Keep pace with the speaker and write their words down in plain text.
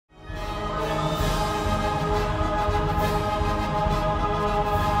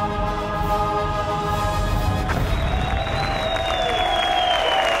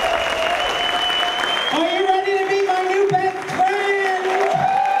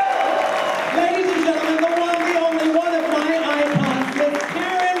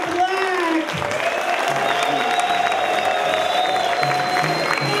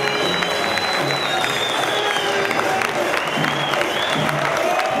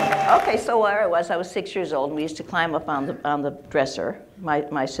Okay, so where I was 6 years old, and we used to climb up on the dresser,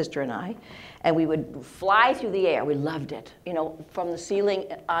 my sister and I, and we would fly through the air. We loved it, you know, from the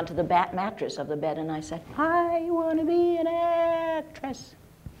ceiling onto the mattress of the bed. And I said, I want to be an actress.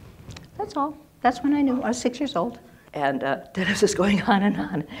 That's all. That's when I knew. I was 6 years old. And then it was just going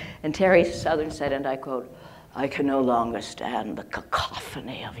on. And Terry Southern said, and I quote, I can no longer stand the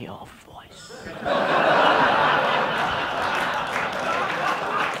cacophony of your voice.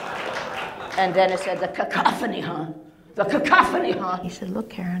 And Dennis said, the cacophony, huh? The cacophony, huh? He said, look,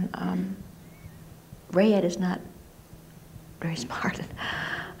 Karen, Rayette is not very smart.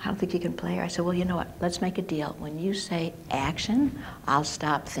 I don't think you can play her. I said, well, you know what? Let's make a deal. When you say action, I'll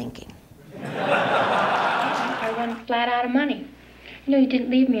stop thinking. I run flat out of money. You know, you didn't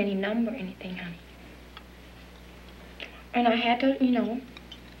leave me any number or anything, honey. And I had to, you know,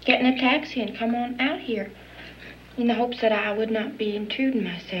 get in a taxi and come on out here in the hopes that I would not be intruding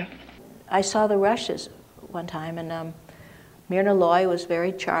myself. I saw the Rushes one time, and Myrna Loy was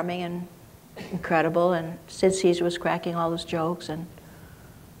very charming and incredible, and Sid Caesar was cracking all those jokes, and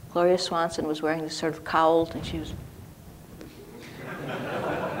Gloria Swanson was wearing this sort of cowl, and she was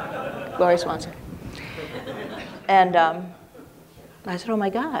Gloria Swanson. And I said, oh my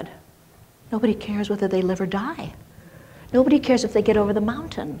God, nobody cares whether they live or die. Nobody cares if they get over the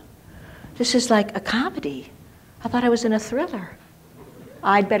mountain. This is like a comedy. I thought I was in a thriller.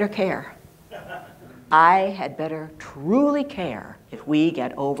 I'd better care. I had better truly care if we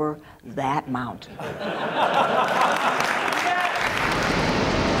get over that mountain.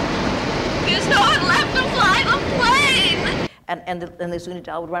 There's no one left to fly the plane! And the Zuni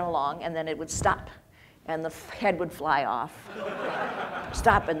doll would run along, and then it would stop, and the head would fly off.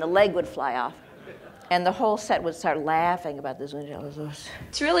 Stop, and the leg would fly off. And the whole set would start laughing about the Zuni doll.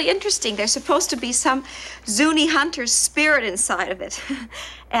 It's really interesting. There's supposed to be some Zuni hunter's spirit inside of it.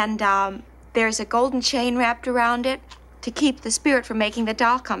 And there's a golden chain wrapped around it to keep the spirit from making the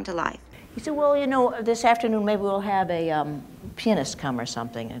doll come to life. He said, well, you know, this afternoon maybe we'll have a pianist come or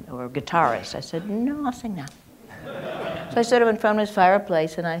something, or a guitarist. I said, no, I'll sing now. So I stood up in front of his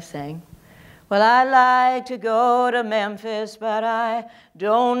fireplace and I sang, well, I like to go to Memphis, but I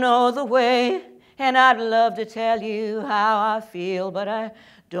don't know the way. And I'd love to tell you how I feel, but I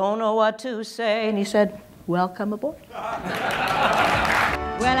don't know what to say. And he said, welcome aboard. Well,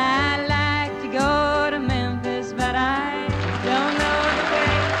 I like to go to Memphis, but I don't know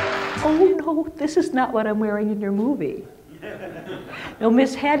the way. Oh, no, this is not what I'm wearing in your movie. No,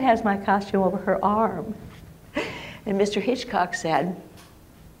 Miss Head has my costume over her arm. And Mr. Hitchcock said,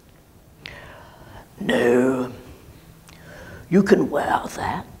 no, you can wear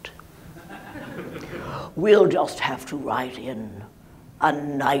that. We'll just have to write in a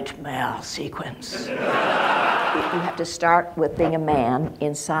nightmare sequence. You have to start with being a man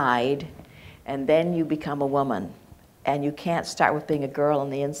inside, and then you become a woman. And you can't start with being a girl on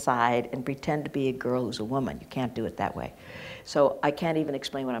the inside and pretend to be a girl who's a woman. You can't do it that way. So I can't even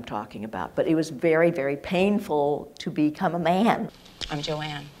explain what I'm talking about. But it was very, very painful to become a man. I'm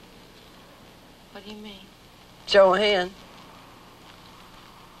Joanne. What do you mean? Joanne.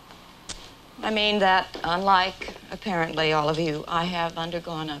 I mean that, unlike, apparently, all of you, I have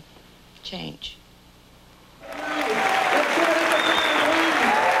undergone a change.